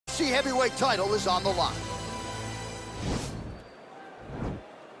UFC heavyweight title is on the line.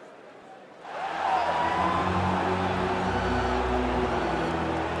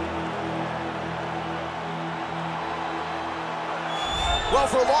 Well,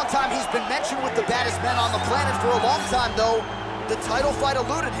 for a long time, he's been mentioned with the baddest men on the planet. For a long time, though, the title fight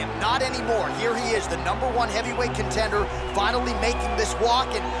eluded him. Not anymore. Here he is, the #1 heavyweight contender, finally making this walk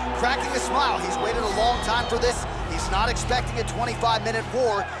and cracking a smile. He's waited a long time for this. He's not expecting a 25-minute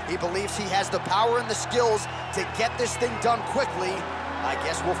war. He believes he has the power and the skills to get this thing done quickly. I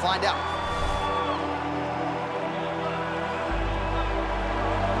guess we'll find out.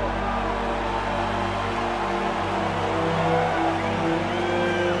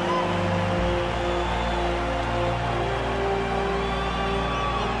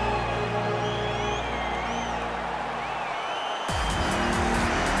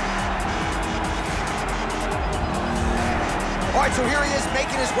 All right, so here he is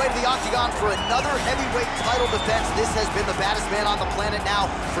making his way to the octagon for another heavyweight title defense. This has been the baddest man on the planet now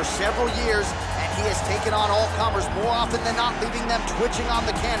for several years, and he has taken on all comers more often than not, leaving them twitching on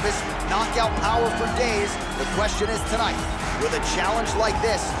the canvas, knockout power for days. The question is tonight, with a challenge like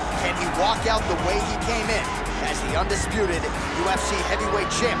this, can he walk out the way he came in as the undisputed UFC heavyweight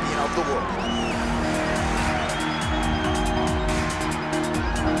champion of the world?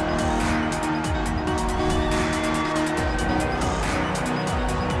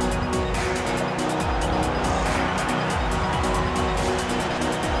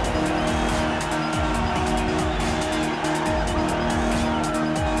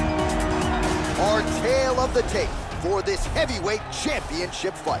 Of the tape for this heavyweight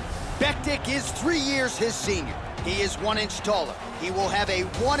championship fight. Bektic is 3 years his senior. He is 1 inch taller. He will have a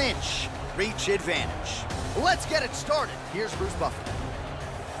 1 inch reach advantage. Let's get it started. Here's Bruce Buffer.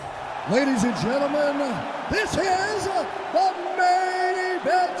 Ladies and gentlemen, this is the main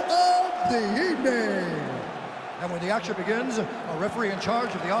event of the evening. And when the action begins, a referee in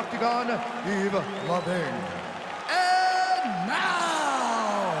charge of the octagon, Yves Loving. And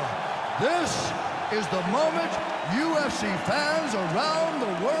now, this is the moment UFC fans around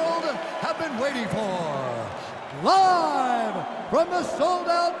the world have been waiting for. Live from the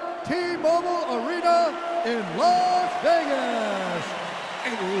sold-out T-Mobile Arena in Las Vegas.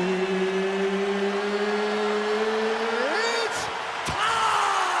 It's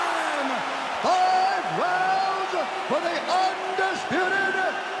time! 5 rounds for the undisputed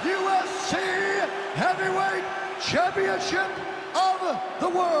UFC Heavyweight Championship of the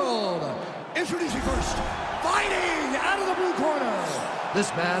world. Introducing first, fighting out of the blue corner. This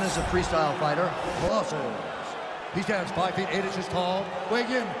man is a freestyle fighter, Colossal. He stands 5 feet 8 inches tall,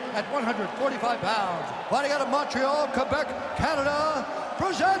 weighing in at 145 pounds. Fighting out of Montreal, Quebec, Canada,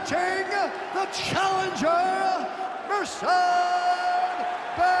 presenting the challenger, Mirsad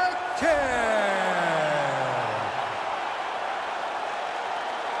Bektic.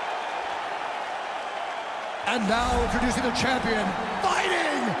 And now introducing the champion,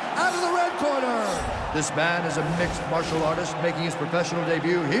 fighting out of the red corner. This man is a mixed martial artist making his professional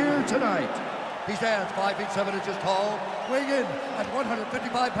debut here tonight. He stands 5 feet 7 inches tall, weighing in at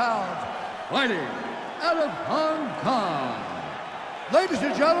 155 pounds. Fighting out of Hong Kong. Ladies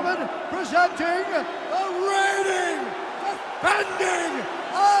and gentlemen, presenting the reigning, defending,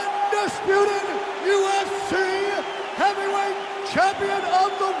 undisputed UFC heavyweight champion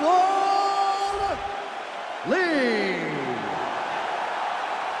of the world, Lee.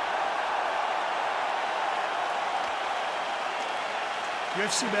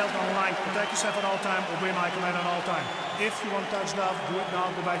 UFC belt online. Protect yourself at all time. Obey my command at all time. If you want to touch love, do it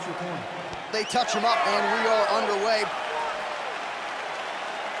now. Go back to your corner. They touch him up, and we are underway.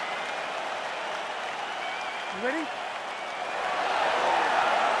 You ready? You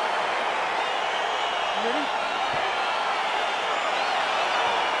ready?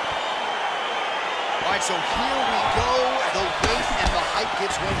 All right, so here we go. The weight and the height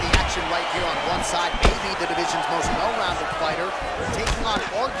gives way to the action right here on one side. Maybe the division's most well-rounded fighter, taking on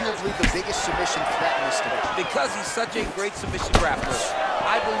arguably the biggest submission threat in this division. Because he's such a great submission grappler,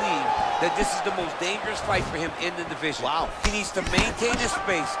 I believe that this is the most dangerous fight for him in the division. Wow. He needs to maintain his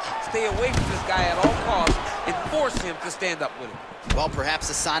space, stay away from this guy at all costs, and force him to stand up with him. Well, perhaps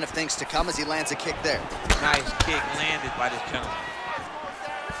a sign of things to come as he lands a kick there. Nice kick landed by this gentleman.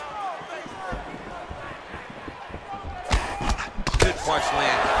 Good punch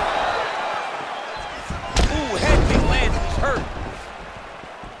landed. Ooh, head kick landed. He's hurt.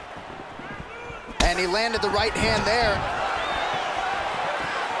 And he landed the right hand there.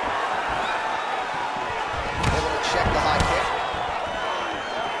 Able to check the high kick.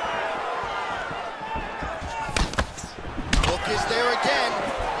 Hook is there again.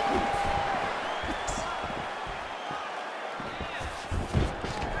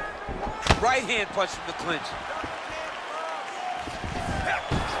 right hand punch from the clinch.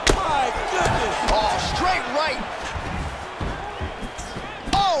 My goodness. Oh, straight right.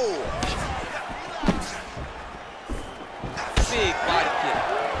 Oh! Big body kick.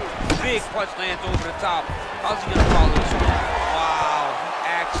 Big punch lands over the top. How's he gonna follow this one? Wow, he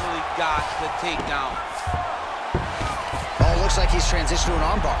actually got the takedown. Oh, looks like he's transitioned to an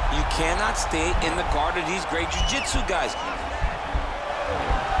armbar. You cannot stay in the guard of these great jiu-jitsu guys.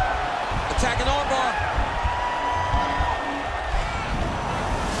 Attacking armbar.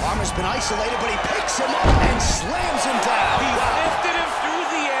 Arm has been isolated, but he picks him up and slams him down. He lifted him through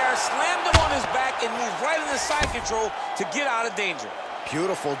the air, slammed him on his back, and moved right into side control to get out of danger.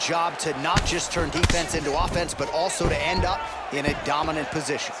 Beautiful job to not just turn defense into offense, but also to end up in a dominant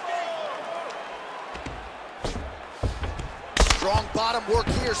position. Strong bottom work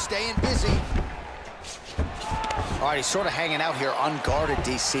here, staying busy. All right, he's sort of hanging out here unguarded,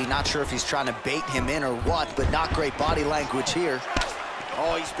 DC. Not sure if he's trying to bait him in or what, but not great body language here.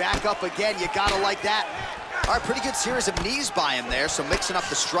 Oh, he's back up again. You gotta like that. All right, pretty good series of knees by him there, so mixing up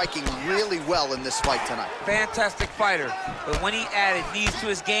the striking really well in this fight tonight. Fantastic fighter, but when he added knees to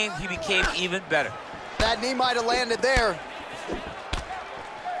his game, he became even better. That knee might have landed there.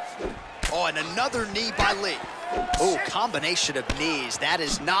 Oh, and another knee by Lee. Oh, combination of knees. That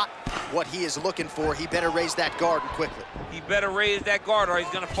is not what he is looking for. He better raise that guard quickly. He better raise that guard or he's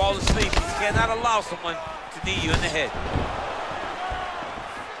gonna fall asleep. He cannot allow someone to knee you in the head.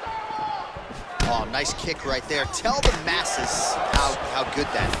 Oh, nice kick right there. Tell the masses how good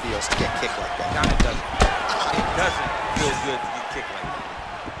that feels to get kicked like that. No, it doesn't. It doesn't feel good to get kicked like that.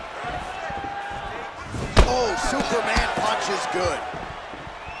 Oh, Superman punch is good.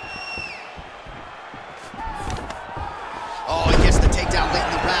 Oh, he gets the takedown late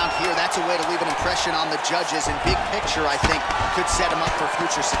in the round here. That's a way to leave an impression on the judges, and big picture, I think, could set him up for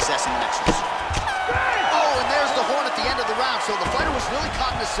future success in the next one. Oh, and there's the horn at the end of the round. So the fighter was really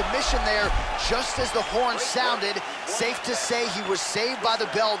caught in a submission there just as the horn sounded. Safe to say he was saved by the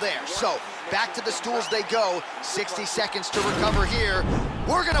bell there. So back to the stools they go. 60 seconds to recover here.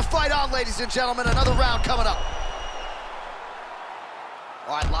 We're gonna fight on, ladies and gentlemen. Another round coming up.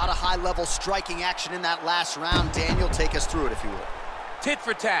 All right, a lot of high-level striking action in that last round. Daniel, take us through it, if you will. Tit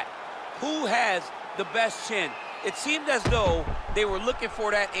for tat. Who has the best chin? It seemed as though they were looking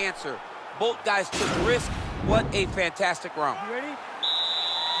for that answer. Both guys took risk. What a fantastic round. You ready? You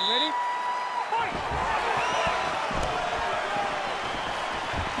ready? Fight!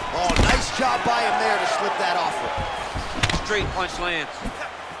 Oh, nice job by him there to slip that off with. Straight punch lands.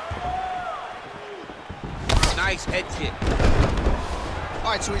 Nice head kick. All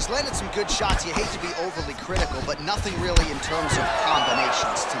right, so he's landed some good shots. You hate to be overly critical, but nothing really in terms of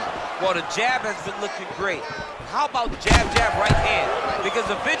combinations tonight. Well, the jab has been looking great. How about jab, jab, right hand? Because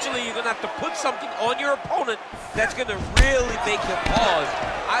eventually you're going to have to put something on your opponent that's going to really make him pause.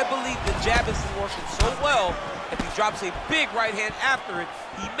 I believe the jab has been working so well, if he drops a big right hand after it,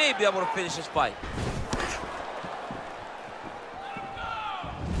 he may be able to finish his fight.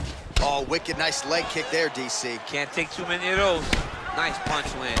 Oh, wicked nice leg kick there, DC. Can't take too many of those. Nice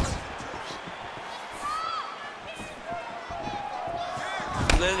punch lands.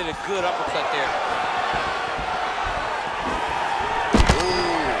 Landed a good uppercut there.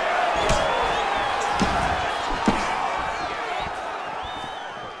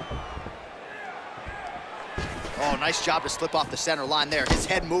 Oh, nice job to slip off the center line there. His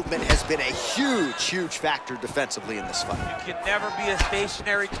head movement has been a huge, huge factor defensively in this fight. You can never be a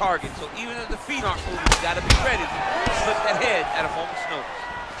stationary target, so even if the feet aren't moving, you gotta be ready to slip that head at a moment's notice.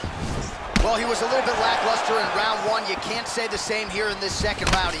 Well, he was a little bit lackluster in round one. You can't say the same here in this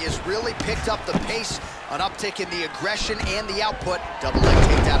second round. He has really picked up the pace, an uptick in the aggression and the output. Double leg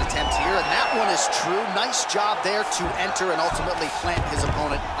takedown attempt here, and that one is true. Nice job there to enter and ultimately plant his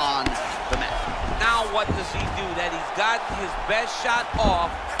opponent on the mat. Now what does he do? That he's got his best shot off,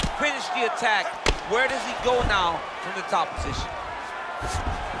 finish the attack. Where does he go now from the top position?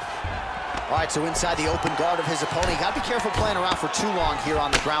 All right, so inside the open guard of his opponent. You gotta be careful playing around for too long here on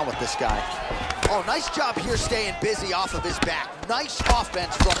the ground with this guy. Oh, nice job here staying busy off of his back. Nice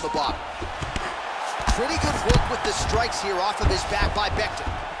offense from the bottom. Pretty good work with the strikes here off of his back by Bektic.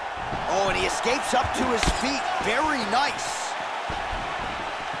 Oh, and he escapes up to his feet. Very nice.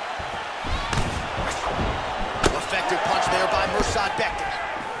 Effective punch there by Mirsad Bektic.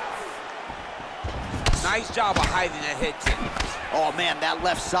 Nice job of hiding that head kick. Oh man, that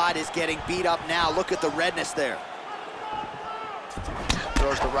left side is getting beat up now. Look at the redness there.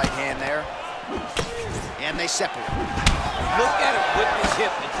 Throws the right hand there. And they separate. Look at him whip his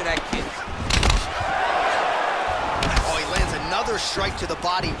hip into that kick. Oh, he lands another Another strike to the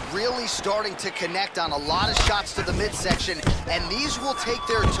body, really starting to connect on a lot of shots to the midsection, and these will take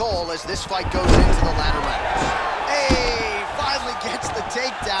their toll as this fight goes into the latter rounds. Hey, finally gets the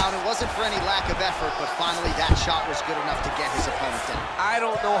takedown. It wasn't for any lack of effort, but finally that shot was good enough to get his opponent down. I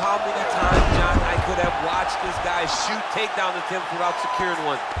don't know how many times, John, I could have watched this guy shoot takedown attempts without securing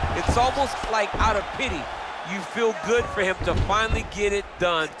one. It's almost like out of pity. You feel good for him to finally get it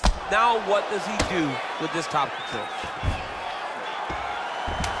done. Now what does he do with this top control?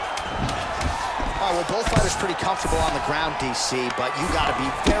 All right, well, both fighters pretty comfortable on the ground, DC, but you got to be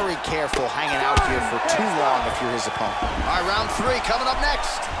very careful hanging out here for too long if you're his opponent. All right, round 3 coming up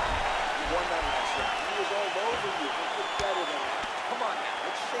next. You won that last round. He was all over you. Look better than that. Come on now,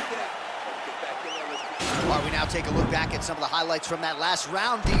 let's shake it out. Let's get back in there. Let's All right, we now take a look back at some of the highlights from that last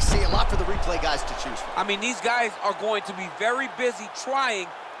round, DC. A lot for the replay guys to choose from. I mean, these guys are going to be very busy trying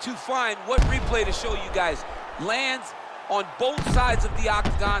to find what replay to show you guys. Lands on both sides of the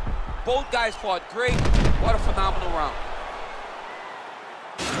octagon. Both guys fought great. What a phenomenal round.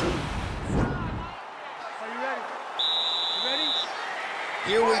 Are you ready? You ready?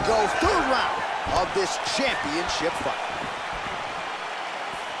 Here we go, 3rd round of this championship fight.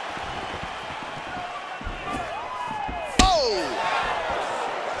 Oh!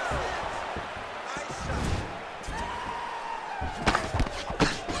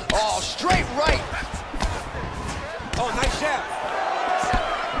 Oh, straight right. Oh, nice jab.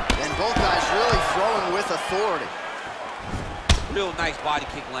 And both guys really throwing with authority. Real nice body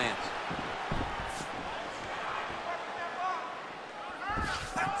kick lands.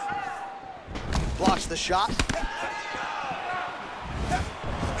 Blocks the shot.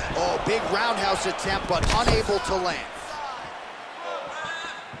 Oh, big roundhouse attempt, but unable to land.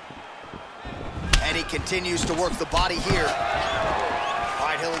 And he continues to work the body here. All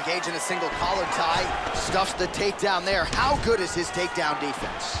right, he'll engage in a single collar tie. Stuffs the takedown there. How good is his takedown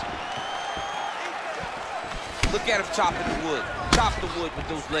defense? Look at him chopping the wood. Chop the wood with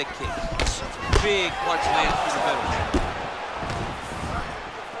those leg kicks. Big punch lands through the middle.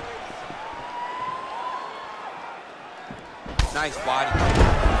 Nice body.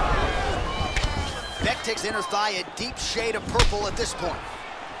 Bektic's inner thigh a deep shade of purple at this point.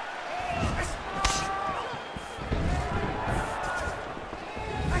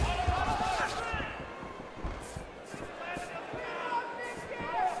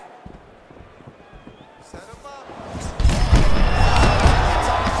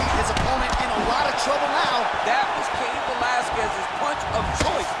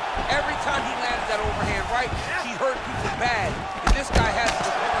 Every time he lands that overhand right, he hurt people bad. And this guy has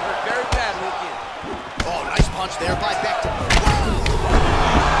to hurt very badly again. Oh, nice punch there by Bektic.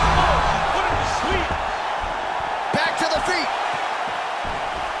 Put him to sleep. Back to the feet.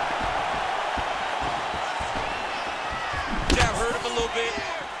 Jab hurt him a little bit.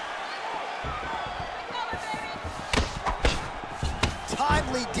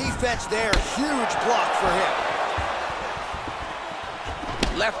 Timely defense there. Huge block for him.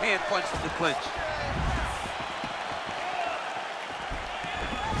 Left hand punch to the clinch.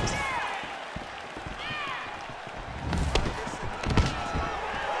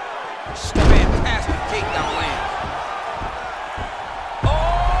 Fantastic takedown land.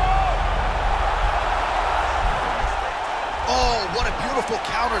 Oh, what a beautiful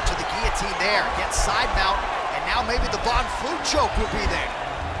counter to the guillotine there. Gets side mount, and now maybe the Von Flue choke will be there.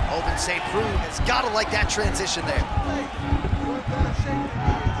 Open St. Preux has got to like that transition there.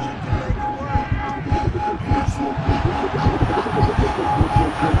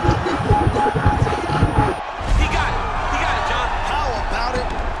 He got it, John. How about it?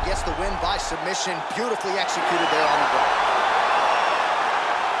 Gets the win by submission. Beautifully executed there on the ground.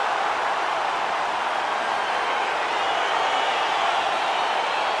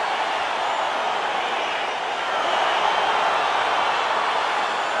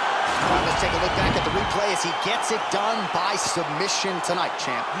 Take a look back at the replay as he gets it done by submission tonight,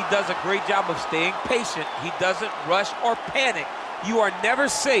 champ. He does a great job of staying patient. He doesn't rush or panic. You are never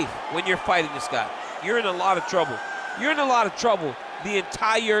safe when you're fighting this guy. You're in a lot of trouble. You're in a lot of trouble the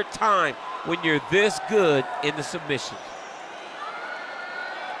entire time when you're this good in the submission.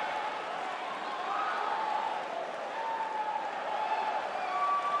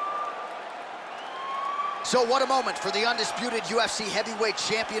 So what a moment for the undisputed UFC heavyweight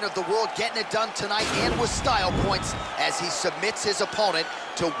champion of the world, getting it done tonight and with style points as he submits his opponent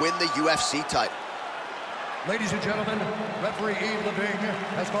to win the UFC title. Ladies and gentlemen, referee Yves Levine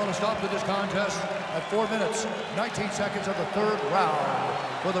has called a stop to this contest at 4 minutes, 19 seconds of the 3rd round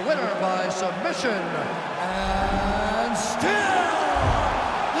for the winner by submission, and still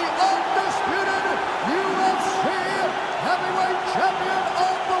the undisputed UFC heavyweight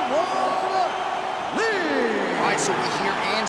so we hear